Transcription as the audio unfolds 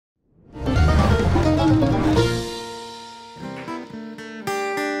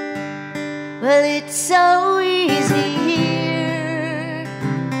Well, it's so easy here,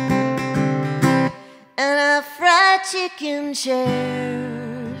 and our fried chicken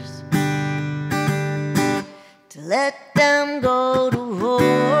shares to let them go to war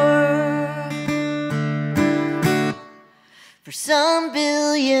for some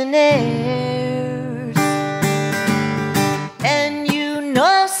billionaires. And you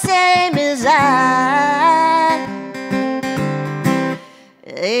know, same as I,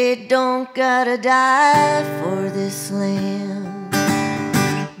 they don't gotta die for this land.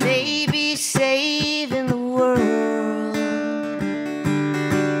 Maybe saving the world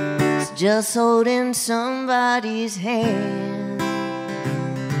is just holding somebody's hand.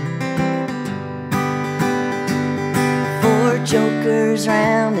 Four jokers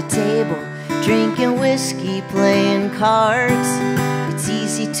round the table, drinking whiskey, playing cards. It's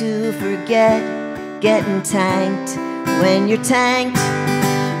easy to forget getting tanked when you're tanked.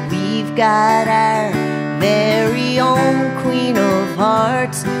 We've got our very own Queen of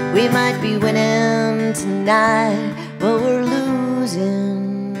Hearts. We might be winning tonight, but we're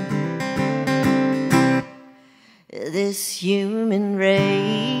losing this human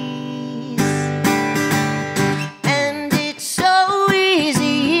race. And it's so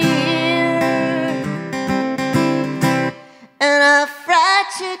easy here, and our fried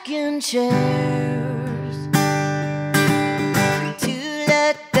chicken shares to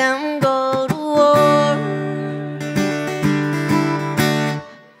let them go to war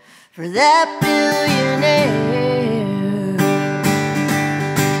for that billionaire.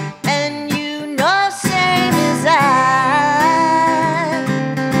 And you know, same as I,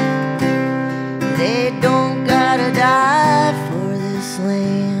 they don't gotta die for this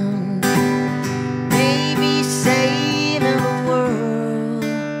land. Maybe saving the world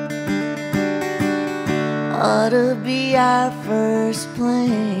ought to be our first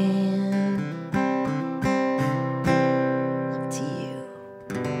plan. Up to you.